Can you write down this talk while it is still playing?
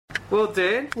Well,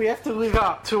 Dan, we have to live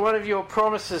up to one of your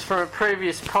promises from a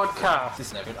previous podcast.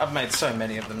 Isn't it? I've made so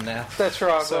many of them now. That's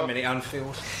right. So many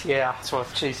unfilled. Yeah, that's what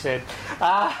she said.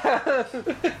 The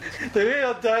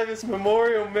Leon Davis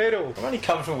Memorial Medal. I'm only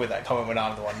comfortable with that comment when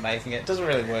I'm the one making it. It doesn't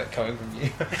really work coming from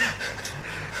you.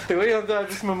 The Leon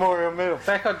Davis Memorial Medal.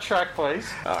 Back on track, please.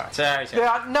 Alright, sorry.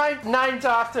 Named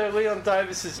after Leon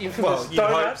Davis's infamous Well, you'd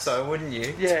donuts. hope so, wouldn't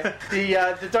you? Yeah,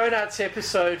 the donuts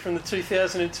episode from the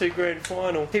 2002 Grand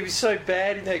Final. He was so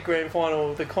bad in that Grand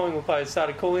Final, the Collingwood players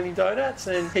started calling him donuts,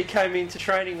 and he came into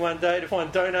training one day to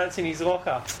find donuts in his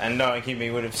locker. And knowing him, he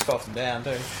would have scoffed him down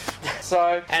too.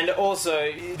 So, and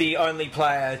also the only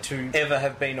player to ever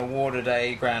have been awarded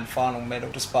a Grand Final medal,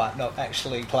 despite not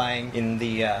actually playing in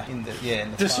the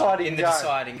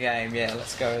deciding game. Yeah,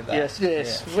 let's go with that. Yes.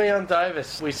 Yeah. Leon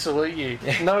Davis, we salute you.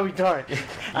 Yeah. No, we don't.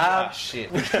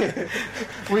 Shit.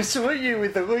 We salute you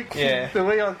with the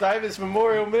Leon Davis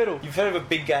Memorial Medal. You've heard of a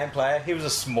big game player? He was a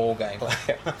small game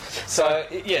player. So,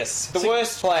 yes, the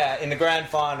worst player in the Grand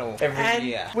Final every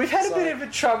year. We've had a bit of a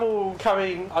trouble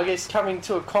coming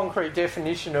to a concrete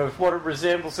definition of what it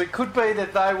resembles. It could be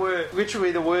that they were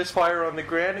literally the worst player on the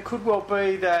ground. It could well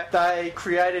be that they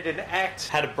created an act,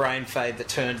 had a brain fade that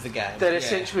turned the game. That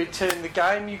essentially turned the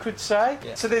game, you could say.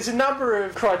 Yeah. So there's a number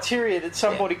of criteria that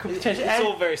somebody could potentially... It's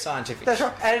all very scientific. That's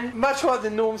right. And much like the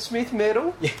Norm Smith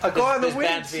medal, a guy on the wins... There's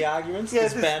bound to be arguments. Yeah,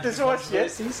 there's always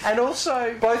controversies. And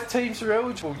also, both teams are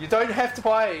eligible. You don't have to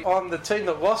play on the team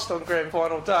that lost on Grand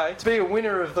Final day to be a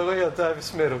winner of the Leon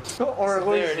Davis medal. Or a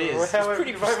loser, there it is. or however it's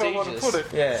pretty you prestigious. want to put it.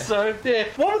 Yeah. So,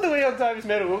 what would the Leon Davis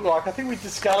medal look like? I think we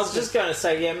discussed I was just going to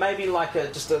say, maybe like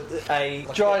a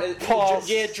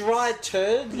dried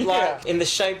turd, like in the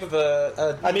shape of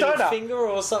a middle donut. finger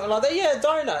or something like that. Yeah, a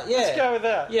donut. Yeah, let's go with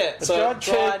that. Yeah, so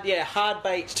dried, hard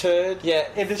baked turd. Yeah,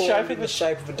 in the shape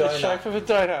of a donut. The shape of a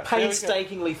donut.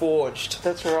 Painstakingly forged.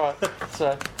 That's right.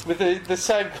 So with the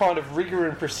same kind of rigour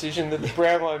and precision that the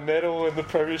Brownlow medal and the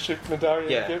Premiership medallion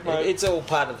get, mate. It's all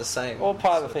part of the same. All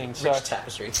part of the thing. Rich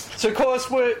tapestry. So of course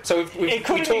we've talked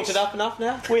it up enough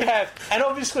now. We have, and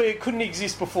obviously it couldn't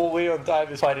exist before Leon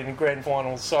Davis played in the Grand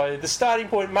Finals. So the starting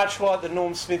point, much like the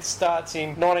Norm Smith starts in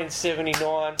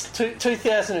 1979,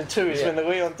 2002 is when the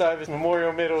Leon Davis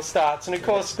Memorial Medal starts, and of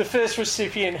course the first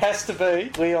recipient has to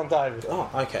be Leon Davis. Oh,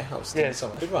 okay. I was thinking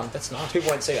someone. Good one. That's nice. People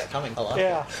won't see that coming. I like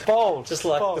it. Bold. Just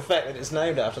like the fact that it's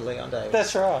named after Leon Davis.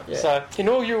 That's right. Yeah. So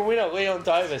inaugural winner Leon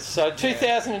Davis. So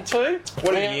 2002.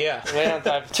 What a year. Leon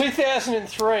Davis.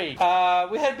 2003. We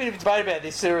had a bit of a debate about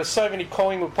this. There were so many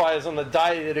Collingwood players on the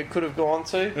day that it could have gone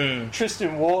to.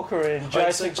 Tristan Walker and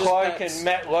Jason Cloke and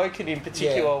Matt Loken in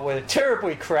particular were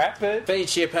terribly crap. But for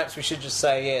each year, perhaps we should just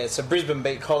say, so Brisbane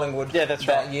beat Collingwood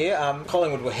that year.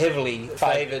 Collingwood were heavily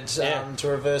favoured to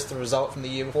reverse the result from the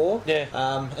year before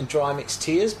and dry mixed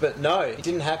tears, but no, it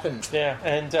didn't happen. Yeah,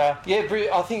 and I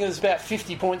think it was about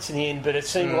 50 points in the end, but it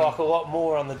seemed like a lot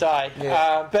more on the day.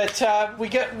 Yeah.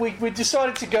 We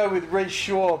decided to go with Reece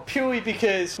Shaw purely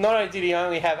because not only did he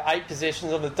only have 8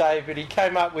 possessions on the day, but he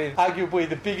came up with arguably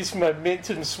the biggest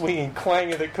momentum swinging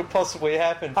clanger that could possibly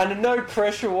happen. Under no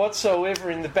pressure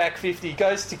whatsoever in the back 50,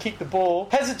 goes to kick the ball,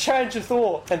 has a change of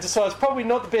thought, and decides probably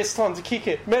not the best time to kick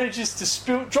it. Manages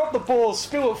to drop the ball,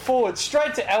 spill it forward,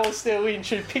 straight to Alistair Lynch,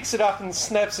 who picks it up and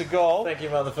snaps a goal. Thank you,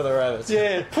 mother, for the rabbits.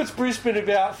 Yeah, puts Brisbane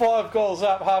about 5 goals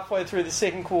up halfway through the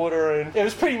second quarter, and it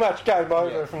was pretty much game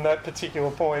over from that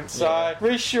particular point. So,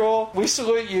 Reece Shaw, we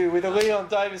salute you with a Leon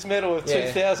Davis medal of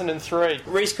 2003.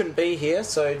 Reece couldn't be here,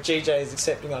 so GJ is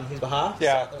accepting on his behalf.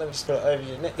 Yeah. So let me just put it over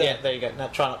your neck. Yeah, there you go. Now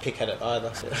try not to pick at it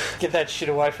either. Get that shit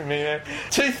away from me, man.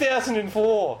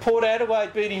 2004, Port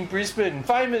Adelaide beating Brisbane.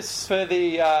 Famous for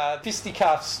the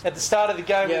fisticuffs at the start of the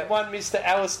game with one Mr.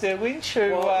 Alistair Lynch,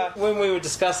 who... when we were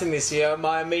discussing this year,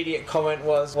 my immediate comment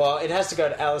was, well, it has to go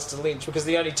to Alistair Lynch because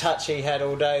the only touch he had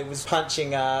all day was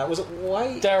punching, was it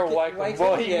Darryl Wakeland.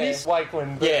 Well, he missed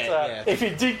Wakeland, but if he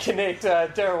did connect,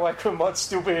 Darryl Wakeland might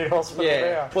still be in hospital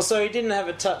now. Well, so he didn't have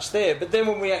a touch there, but then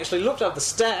when we actually looked up the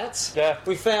stats,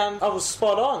 we found I was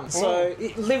spot on. So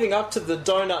living up to the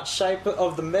donut shape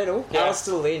of the medal,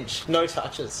 Alistair Lynch, no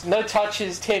touches. No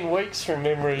touches, 10 weeks from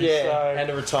memory. Yeah, and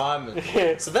a retirement.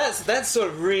 Yeah. So that's sort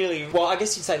of really, well, I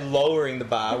guess you'd say lowering the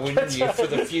bar, wouldn't you, for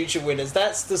the future winners.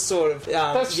 That's the sort of,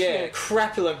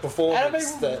 crapulent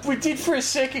performance. And I mean, we did for a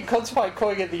second contemplate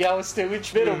calling it the Alistair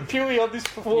Lynch medal purely on this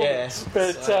performance.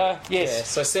 But,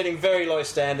 so setting very low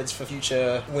standards for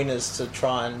future winners to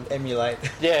try and emulate.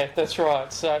 Yeah, that's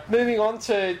right. So moving on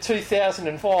to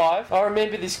 2005, 5. I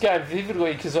remember this game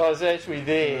vividly because I was actually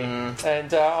there,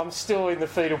 and I'm still in the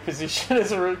fetal position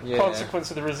as a consequence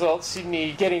of the result.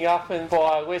 Sydney getting up and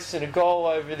by less than a goal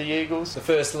over the Eagles. The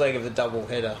first leg of the double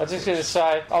header. I was just going to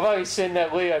say, I've only seen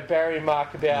that Leo Barry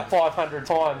mark about 500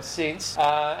 times since,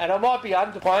 and I might be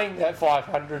underplaying that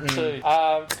 500 too.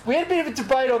 We had a bit of a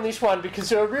debate on this one because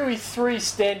there were really 3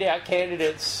 standout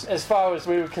candidates as far as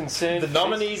we were concerned. The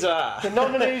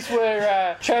nominees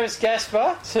were Travis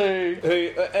Gasper, who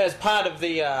as part of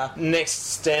the next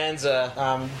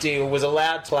stanza deal was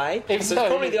allowed to play. So it's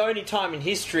probably the only time in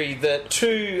history that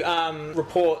 2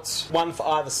 reports, one for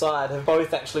either side, have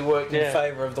both actually worked in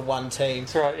favour of the one team.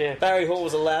 That's right, yeah. Barry Hall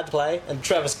was allowed to play, and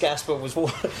Travis Gasper was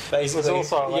basically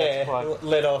also allowed to play.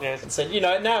 Let off and said,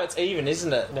 now it's even,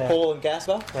 isn't it? Yeah. Hall and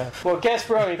Gasper. Yeah. Well,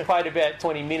 Gasper only played about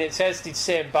 20 minutes, as did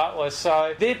Sam Butler,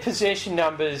 so their possession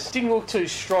numbers didn't look too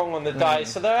strong on the day,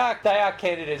 so they are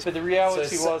candidates, but the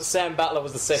reality was... Sam Butler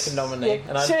was the second nominee.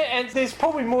 Yeah, and there's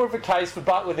probably more of a case for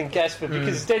Butler than Gasper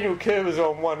because Daniel Kerr was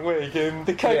on 1 week, and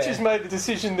the coaches made the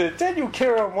decision that Daniel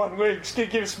Kerr on 1 week is going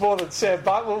to give us more than Sam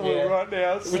Butler will right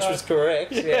now. So. Which was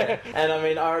correct, And I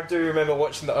mean, I do remember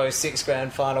watching the 06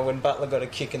 Grand Final when Butler got a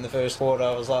kick in the first quarter.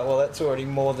 I was like, well, that's already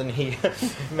more than he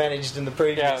managed in the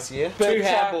previous year. But, 2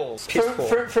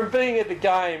 handballs. From being at the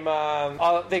game,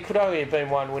 there could only have been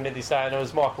one winner this day, and it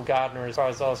was Michael Gardner, as far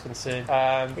as I was concerned.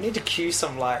 We need to cue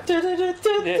some, like...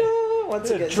 Once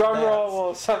a drum roll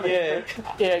or something.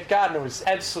 Gardner was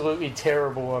absolutely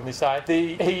terrible on this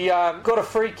day. He got a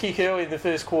free kick early in the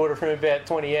first quarter from about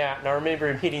 20 out, and I remember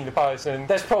him hitting the post, and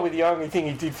that's probably the only thing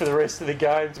he did for the rest of the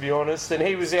game, to be honest. And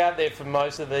he was out there for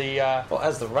most of the...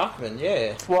 as the ruckman,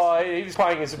 Well, he was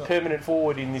playing as a permanent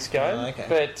forward in this game,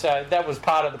 but that was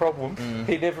part of the problem.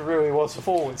 He never really was a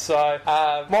forward. So,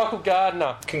 Michael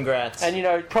Gardner. Congrats. And,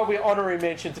 probably honorary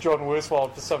mention to John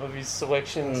Worsfold for some of his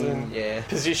selections and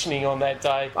positioning on that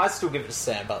day. I'd still give it to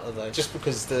Sam Butler, though, just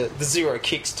because the 0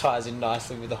 kicks ties in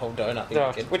nicely with the whole donut thing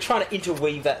again. We're trying to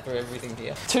interweave that through everything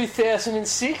here.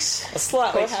 2006. A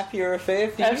slightly happier affair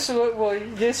for you? Absolutely. Well,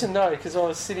 yes and no, because I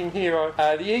was sitting here.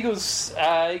 The Eagles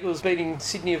beating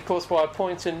Sydney, of course, by a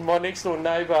point, and my next door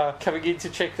neighbour coming in to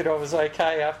check that I was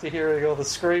okay after hearing all the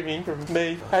screaming from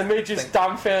me, and me just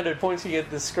dumbfounded pointing at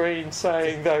the screen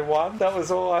saying they won. That was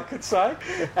all I could say.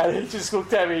 And he just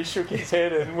looked at me, shook his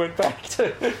head and went back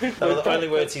to... They were the only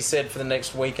words he said for the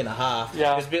next week and a half. It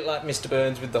was a bit like Mr.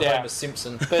 Burns with the Homer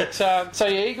Simpson. But,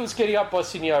 Eagles getting up by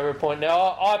Sydney over a point.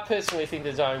 Now, I personally think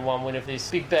there's only one winner of this.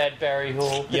 Big bad Barry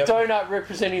Hall. The donut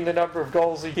representing the number of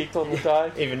goals he kicked on the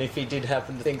day. Even if he did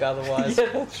happen to think otherwise.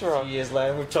 That's right. A few years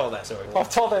later. We've told that story. I've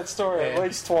told that story at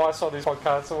least twice on this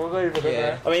podcast, so we'll leave it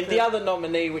at that. I mean, the other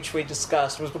nominee which we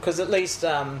discussed was because at least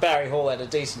Barry Hall had a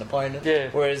decent opponent,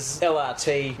 whereas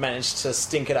LRT managed to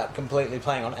stink it up completely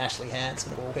playing on Ashley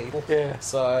Hansen of all people.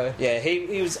 So,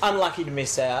 he was unlucky to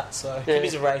miss out, so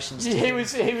commiserations to him.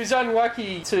 He was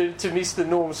unlucky to miss the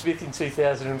Norm Smith in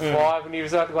 2005, and he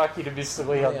was unlucky to miss the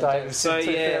Leon Davis in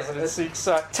 2006.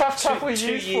 So, tough couple of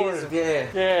years for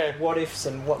him. What ifs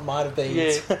and what might have been.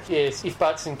 Yes, if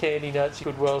butts and candy nuts, you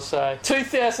could well say.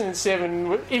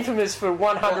 2007, infamous for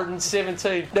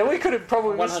 117. Now, we could have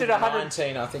probably listed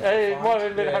 119, I think. It might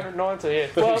have been 119,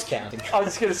 But who's counting? I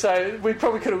was going to say, we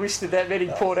probably could have listed that many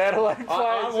Port Adelaide players.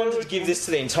 I wanted to give this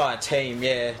to the entire team,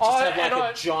 Just have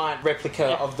a giant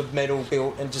replica of the medal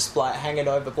built and just like hang it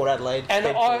over Port Adelaide. And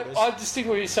I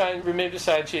distinctly remember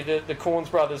saying to you that the Corns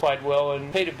brothers played well,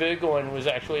 and Peter Burgoyne was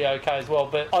actually okay as well.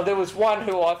 But there was one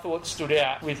who I thought stood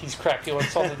out with his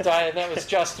crapulence on the day, and that was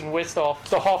Justin Westhoff,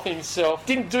 the Hoff himself.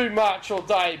 Didn't do much all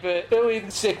day, but early in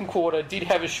the second quarter did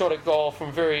have a shot at goal from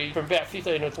about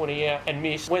 15 or 20 out and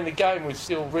missed when the game was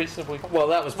still reasonably. Well,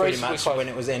 that was pretty much when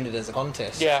it was ended as a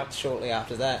contest. Shortly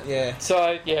after that.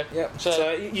 So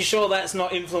So you sure that's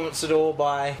not influenced at all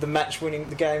by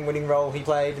the game-winning role he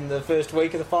played in the first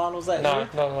week of the finals that year? No,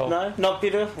 not at all. No? Not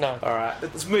bitter? No. All right,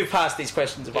 let's move past these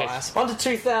questions of bias. On to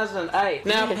 2008.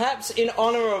 Now, perhaps in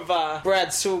honour of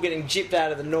Brad Sewell getting gypped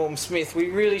out of the Norm Smith, we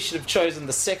really should have chosen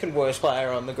the second worst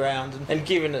player on the ground and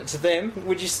given it to them,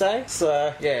 would you say?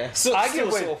 So, still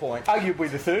a sore point. Arguably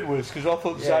the third worst, because I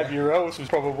thought Xavier Ellis was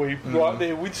probably right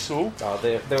there with Sewell. Oh,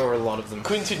 there were a lot of them.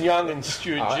 Quinton Young and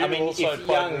Stuart Gill also if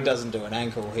Young doesn't do an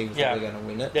ankle, he was probably going to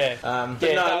win it.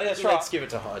 Let's give it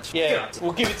to Hodge.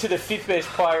 We'll give it to the fifth best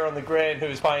player on the ground who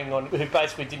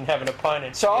basically didn't have an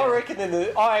opponent. So I reckon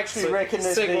I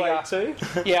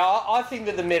think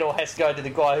that the medal has to go to the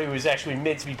guy who was actually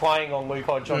meant to be playing on Luke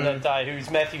Hodge on that day, who was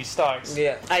Matthew Stokes.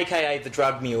 AKA the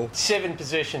drug mule. 7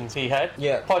 possessions he had.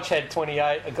 Hodge had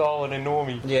 28, a goal and a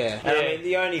normie. And I mean,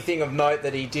 the only thing of note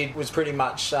that he did was pretty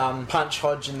much punch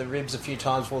Hodge in the ribs a few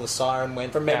times before the siren went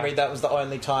point. From memory, that was the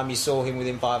only time you saw him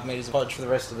within 5 metres of Hodge for the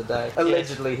rest of the day.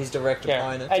 Allegedly, his direct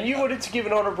opponent. And you wanted to give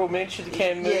an honourable mention to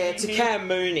Cam Mooney? Yeah, to Cam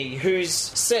Mooney, whose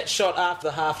set shot after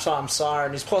the half-time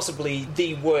siren is possibly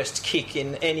the worst kick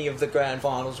in any of the grand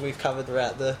finals we've covered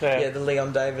throughout the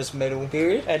Leon Davis medal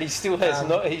period. And he still has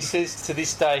he says to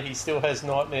this day he still has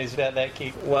nightmares about that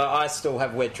kick. Well, I still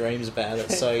have wet dreams about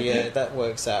it, so yeah, that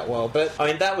works out well. But I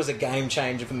mean, that was a game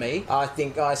changer for me.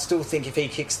 I still think if he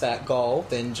kicks that goal,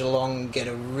 then Geelong get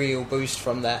a real boost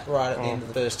from that right at the end of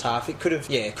the first half. It could have,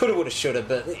 would have, should have,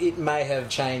 but it may have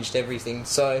changed everything.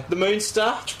 So the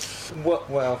Moonstar. Should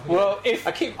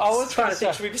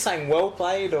we be saying well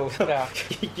played or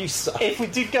you suck? If we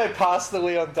did go past the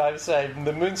Leon Davis save,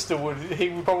 the Munster would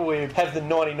probably have the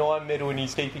 99 medal in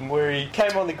his keeping, where he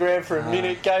came on the ground for a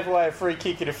minute, gave away a free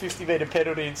kick at a 50-metre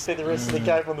penalty, and spent the rest of the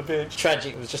game on the bench.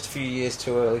 Tragic. It was just a few years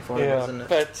too early for him, wasn't it?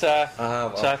 But so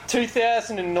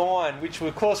 2009, which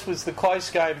of course was the close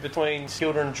game between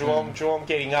Kilda and Geelong. Geelong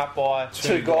getting up by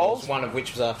two goals, one of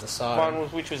which was after the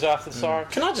siren.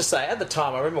 Can I just say, at the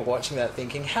time, I remember watching that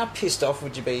thinking, how pissed off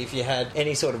would you be if you had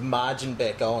any sort of margin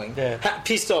bet going? Yeah.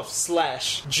 Pissed off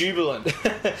 / jubilant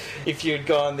if you had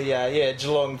gone the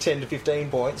Geelong 10 to 15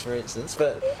 points, for instance.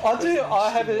 But I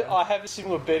have a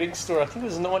similar betting story. I think it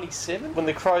was 97 when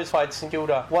the Crows played St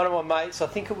Kilda. One of my mates, I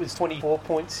think it was 24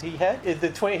 points he had.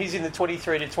 He's in the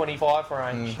 23 to 25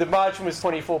 range. The margin was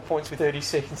 24 points with 30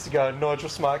 seconds to go. Nigel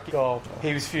Smart goal.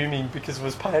 He was fuming because it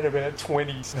was paying about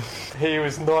 20s. He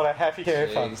was not a happy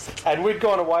camper. And we'd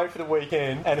gone away for the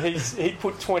weekend, and he'd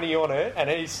put 20 on it, and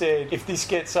he said, if this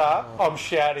gets up, I'm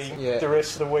shouting the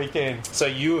rest of the weekend. So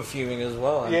you were fuming as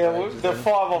well? The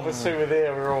five of us who were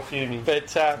there were all fuming. But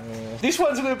this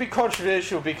one's a little bit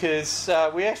controversial because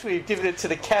we actually given it to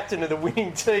the captain of the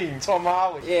winning team, Tom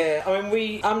Harley. Yeah, I mean,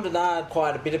 we ummed and ahed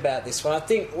quite a bit about this one. I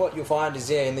think what you'll find is,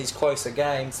 in these closer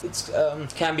games, it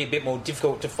can be a bit more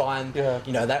difficult to find,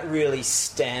 that really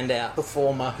standout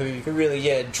performer who really,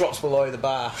 drops below the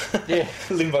bar.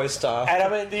 Limbo style. And I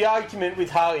mean, the argument with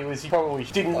Harley was he probably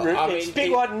didn't... it's a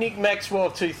bit like Nick Maxwell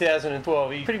of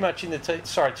 2012. He's pretty much in the team...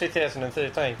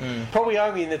 2013. Probably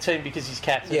only in the team because he's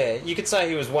captain. Yeah, you could say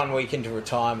he was 1 week into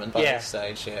retirement by this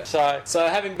stage, So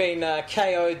having been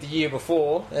KO'd the year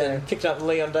before and picked up the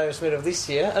Leon Davis medal this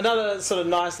year, another sort of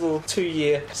nice little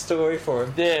 2-year story for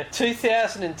him. Yeah,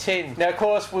 2010. Now, of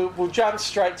course, we'll jump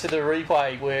straight to the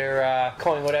replay where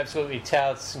Collingwood absolutely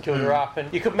towered St Kilda up,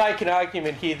 and you could make an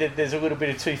argument here that there's a little bit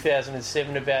of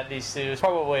 2007 about this. There was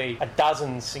probably a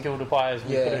dozen St Kilda players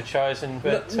we could have chosen.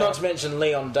 But not to mention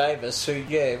Leon Davis, who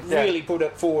really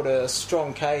put forward a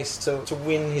strong case to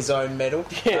win his own medal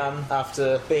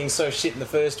after being so shit in the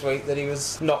first week that he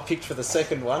was not picked for the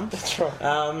second one. That's right.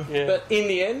 But in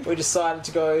the end, we decided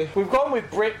to go... We've gone with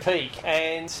Brett Peake,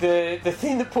 and the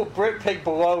thing that put Brett Peake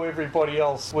below everybody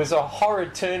else was a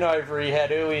horrid turnover he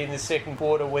had early in the second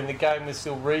quarter when the game was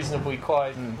still reasonably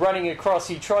close. Running across,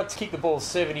 he tried to kick the ball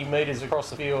 70 metres across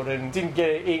the field and didn't get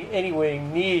it anywhere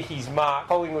near his mark.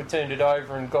 Collingwood turned it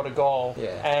over and got a goal.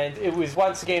 And it was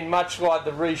once again much like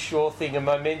the Reece Shaw thing, a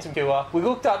momentum killer. We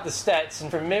looked up the stats,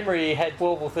 and from memory he had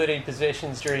 12 or 13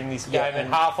 possessions during this game, and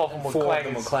half of them were clangers. 4 of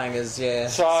them were clangers,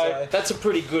 So that's a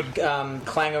pretty good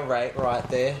clanger rate right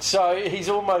there. So he's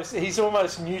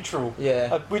almost neutral.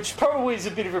 Which probably is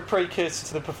a bit of a precursor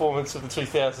to the performance of the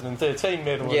 2013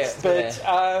 medalists.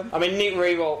 I mean, Nick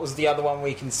Riewoldt was the other one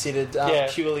we considered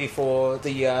purely for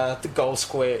the goal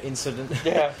square incident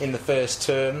in the first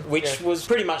term, which was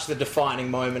pretty much the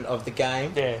defining moment of the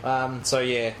game.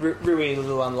 Rui a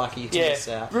little unlucky to miss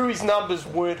out. Rui's numbers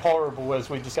weren't horrible, as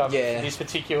we discovered in this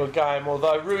particular game,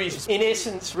 although Rui's, in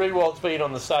essence, Riewoldt's been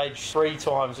on the stage 3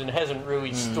 times and hasn't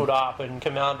really stood up and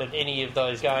commanded any of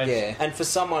those games. And for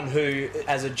someone who,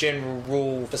 as a general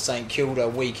rule for St Kilda,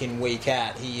 week in, week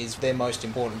out, he is their most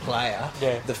important player,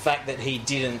 the fact that he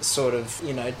didn't sort of,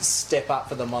 step up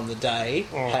for them on the day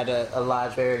had a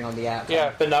large bearing on the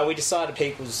outcome. But no, we decided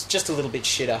Peake was just a little bit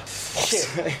shitter.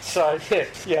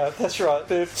 That's right.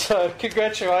 But,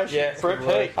 congratulations, Brett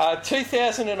Peake.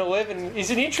 2011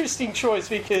 is an interesting choice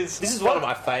because this is one of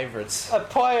my favourites. A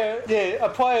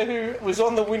player who was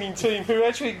on the winning team, who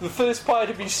actually the first player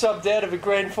to be subbed out of a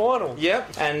grand final.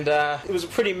 And it was a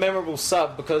pretty memorable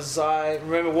sub because I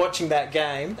remember watching that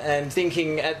game and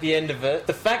thinking at the end of it,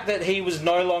 the fact that he was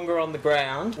no longer on the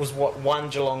ground was what won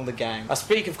Geelong the game. I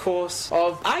speak, of course,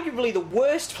 of arguably the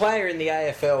worst player in the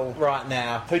AFL right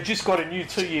now, who just got a new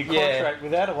 2-year contract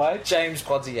with Adelaide. James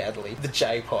Podsy Adderley, the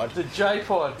J-Pod. The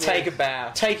J-Pod. Take a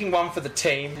bow, taking one for the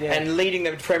team and leading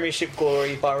them to premiership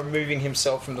glory by removing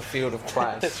himself from the field of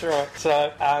play. That's right.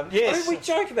 So, yes. I mean, we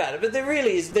joke about it, but there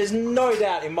really is, there's no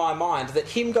doubt in my mind that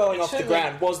him going off the ground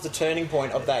ground was the turning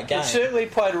point of that game. It certainly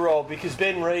played a role because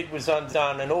Ben Reid was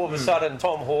undone, and all of a sudden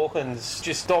Tom Hawkins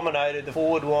just dominated the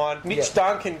forward line. Mitch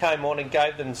Duncan came on and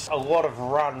gave them a lot of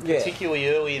run, particularly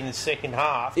early in the second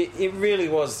half. It really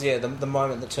was, the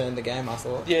moment that turned the game, I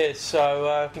thought. Yeah,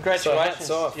 so congratulations. So hats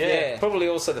off, yeah. Probably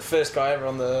also the first guy ever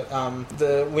on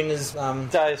the winners...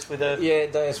 dais with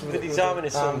his arm in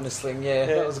a sling.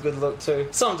 That was a good look too.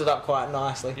 Summed it up quite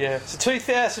nicely. Yeah. So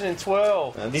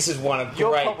 2012. And this is one of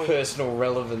great personal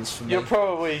relevance for me. You're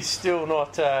probably still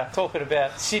not talking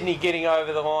about Sydney getting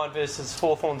over the line versus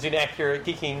Hawthorn's inaccurate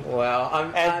kicking. Well,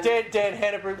 Dan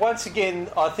Hanbury, once again,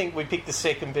 I think we picked the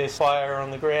second best player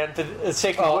on the ground. The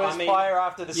second worst player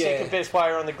after the second best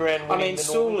player on the ground winning the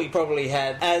Sully probably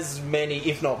had as many,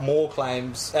 if not more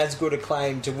claims, as good a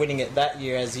claim to winning it that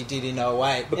year as he did in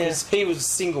 08, because he was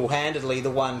single-handedly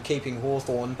the one keeping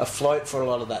Hawthorn afloat for a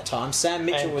lot of that time. Sam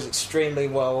Mitchell was extremely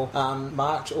well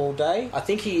marked all day. I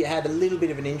think he had a little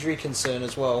bit of an injury concern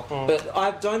as well, but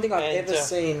I don't think I've ever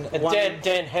seen one...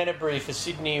 Dan Hanbury for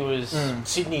Sydney was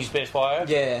Sydney's best player,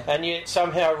 and yet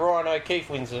somehow Ryan O'Keefe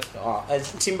wins it.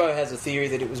 As Timbo has a theory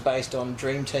that it was based on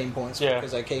Dream Team points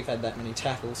because O'Keefe had that many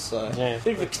tackles, so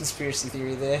bit of a conspiracy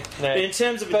theory there. But in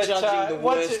terms of judging the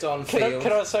worst on field...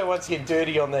 Can I say once again,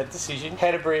 dirty on that decision? We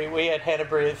had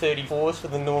Hanbury at 34s for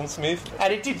the Norm Smith,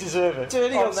 and it did deserve it.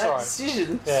 Dirty on that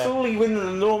decision. Sully winning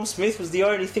the Norm Smith was the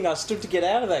only thing I stood to get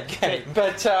out of that game.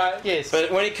 But yes.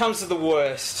 But when it comes to the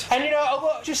worst... And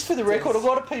just for the record, a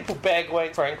lot of people bag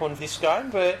Wayne Franklin this game,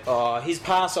 but... his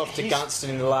pass off to Gunston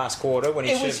in the last quarter when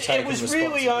he should have taken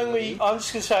responsibility. I'm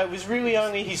just going to say, it was really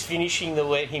only his finishing that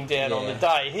let him down on the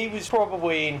day. He was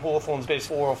probably in Hawthorn's best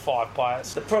 4 or 5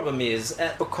 players. The problem is,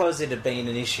 because it had been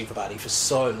an issue for Buddy for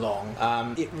so long,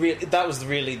 that was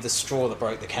really the straw that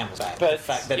broke the camel's back. But the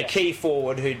fact that a key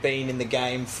forward who'd been in the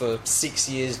game for 6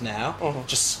 years now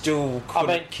just still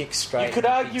couldn't kick straight. You could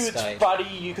argue it's Buddy,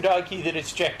 you could argue that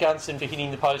it's Jack Gunston for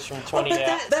hitting the post from 20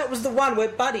 out. That was the one where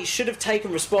Buddy should have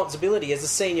taken responsibility as a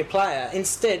senior player,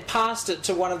 instead passed it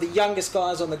to one of the youngest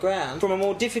guys on the ground from a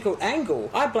more difficult angle.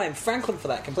 I blame Franklin for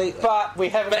that completely. But we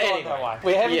haven't gone that way.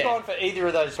 We haven't gone for either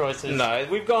of those choices. No,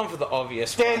 we've gone for the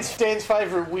obvious Dan's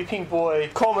favourite whipping boy,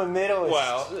 common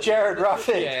medalist, Jared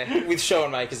Ruffhead. Yeah, with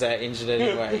Schoenmakers out injured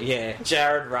anyway.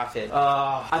 Jared Ruffhead.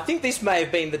 I think this may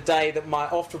have been the day that my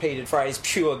oft-repeated phrase,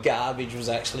 pure garbage, was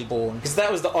actually born, because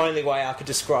that was the only way I could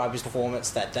describe his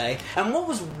performance that day. And what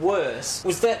was worse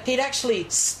was that he'd actually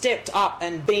stepped up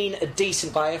and been a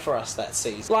decent player for us that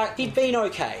season. Like, he'd been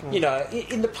okay. You know,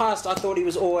 in the past I thought he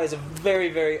was always a very,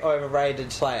 very overrated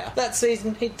player. That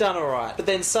season, he'd done alright. But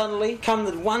then suddenly, come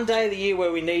the one day of the year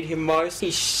where we need him most,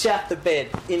 he shat the bed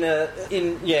in a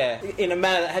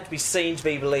manner that had to be seen to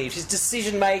be believed. His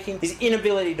decision-making, his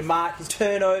inability to mark, his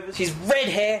turnovers, his red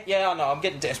hair. Yeah, I know, I'm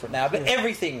getting desperate now, but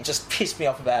everything just pissed me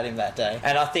off about him that day.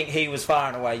 And I think he was far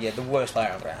and away, the worst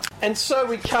player on the ground. And so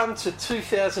we come to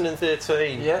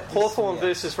 2013. Hawthorn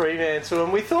versus Fremantle,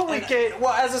 and we thought we'd get...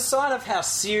 Well, as a sign of how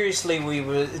seriously we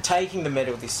were taking the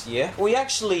medal this year, we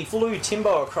actually flew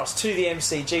Timbo across to the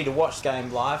MCG to watch the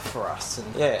game live for us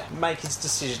and, make his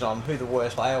decision on who the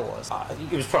worst player was.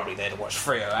 He was probably there to watch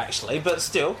Freo, actually, but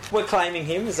still, we're claiming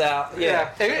him as our...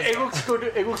 It looks good.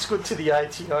 It looks good to the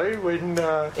ATO when...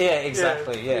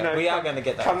 exactly, we are going to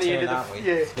get that return, aren't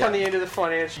we? Come the end of the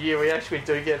financial year, we actually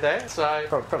do get that, so...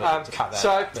 Probably cut that.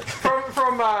 So,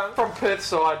 from Perth's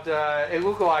side, it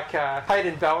looked like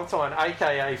Hayden Ballantyne,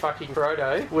 a.k.a. fucking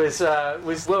Frodo,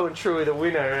 was well and truly the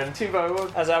winner, and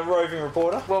Timbo... As our roving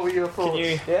reporter, what were your thoughts? Can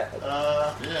you...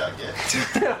 I guess.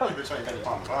 Between Benny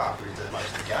Pond and Clark, we did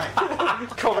most of the game.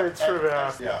 Comments from...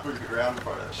 Booper ground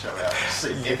photo to show out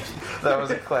seat empty. That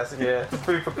was a classic, The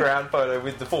Booper ground photo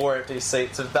with the 4 empty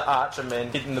seats of the Archer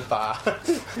men hitting the bar.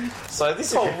 So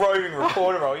this whole roving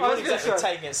reporter role, you weren't exactly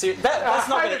taking it seriously. That's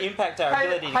not going to impact our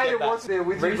ability to get Hayden wasn't there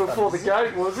with you before the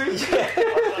game, was he?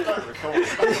 I don't recall.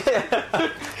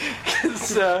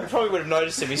 You probably would have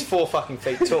noticed him. He's 4 fucking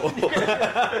feet tall.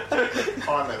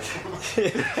 High level.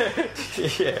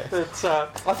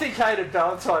 But I think Hayden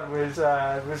Ballantyne was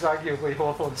arguably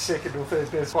Hawthorn's second or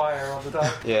third best player on the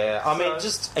day. Yeah, I mean,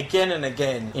 just again and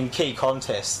again in key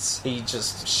contests, he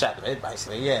just shat the bed,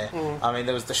 basically, I mean,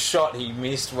 there was the shot he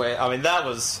missed where, I mean, that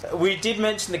was... We did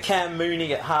mention the Cam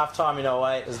Mooney at half-time in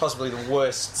 08 as possibly the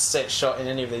worst set shot in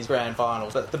any of these grand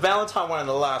finals, but the Ballantyne one in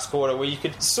the last quarter where you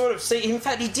could sort of see... In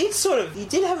fact, he he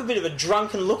did have a bit of a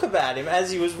drunken look about him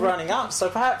as he was running up, so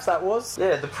perhaps that was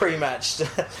the pre-match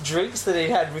drinks that he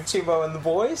had with Timbo and the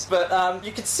boys. But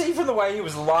you could see from the way he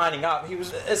was lining up, he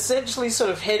was essentially sort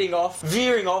of heading off,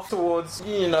 veering off towards,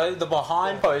 the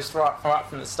behind post right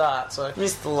from the start, so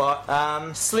missed a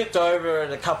lot. Slipped over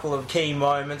at a couple of key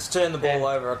moments, turned the ball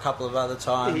over a couple of other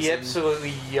times. He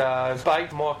absolutely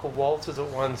baked Michael Walters at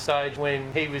one stage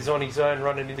when he was on his own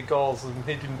running into goals and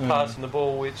he didn't pass him the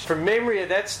ball, which from memory at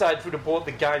that stage would have brought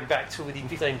the game back to within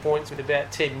 15 points with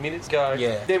about 10 minutes ago.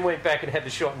 Yeah. Then went back and had the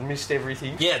shot and missed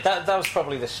everything. Yeah, that was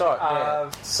probably the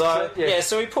shot. So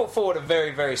he put forward a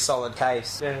very, very solid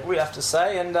case, we have to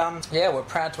say, and we're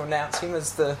proud to announce him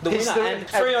as the winner, and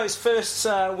Freo's first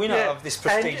winner of this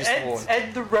prestigious award.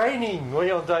 And the reigning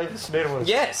Leon Davis medalist.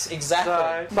 Yes,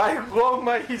 exactly. So, long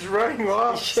may his reign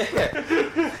last.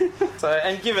 So,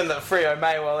 and given that Freo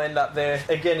may well end up there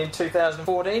again in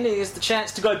 2014, he has the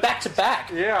chance to go back-to-back,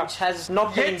 which has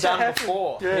not been done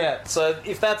before. So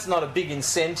if that's not a big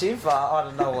incentive, I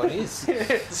don't know what is.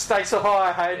 The stakes are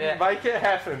high, Hayden. Make it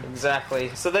happen. Exactly.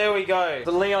 So there we go.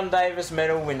 The Leon Davis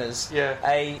medal winners.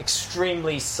 A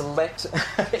extremely select,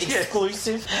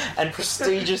 exclusive and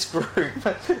prestigious group.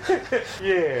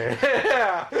 You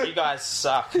guys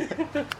suck.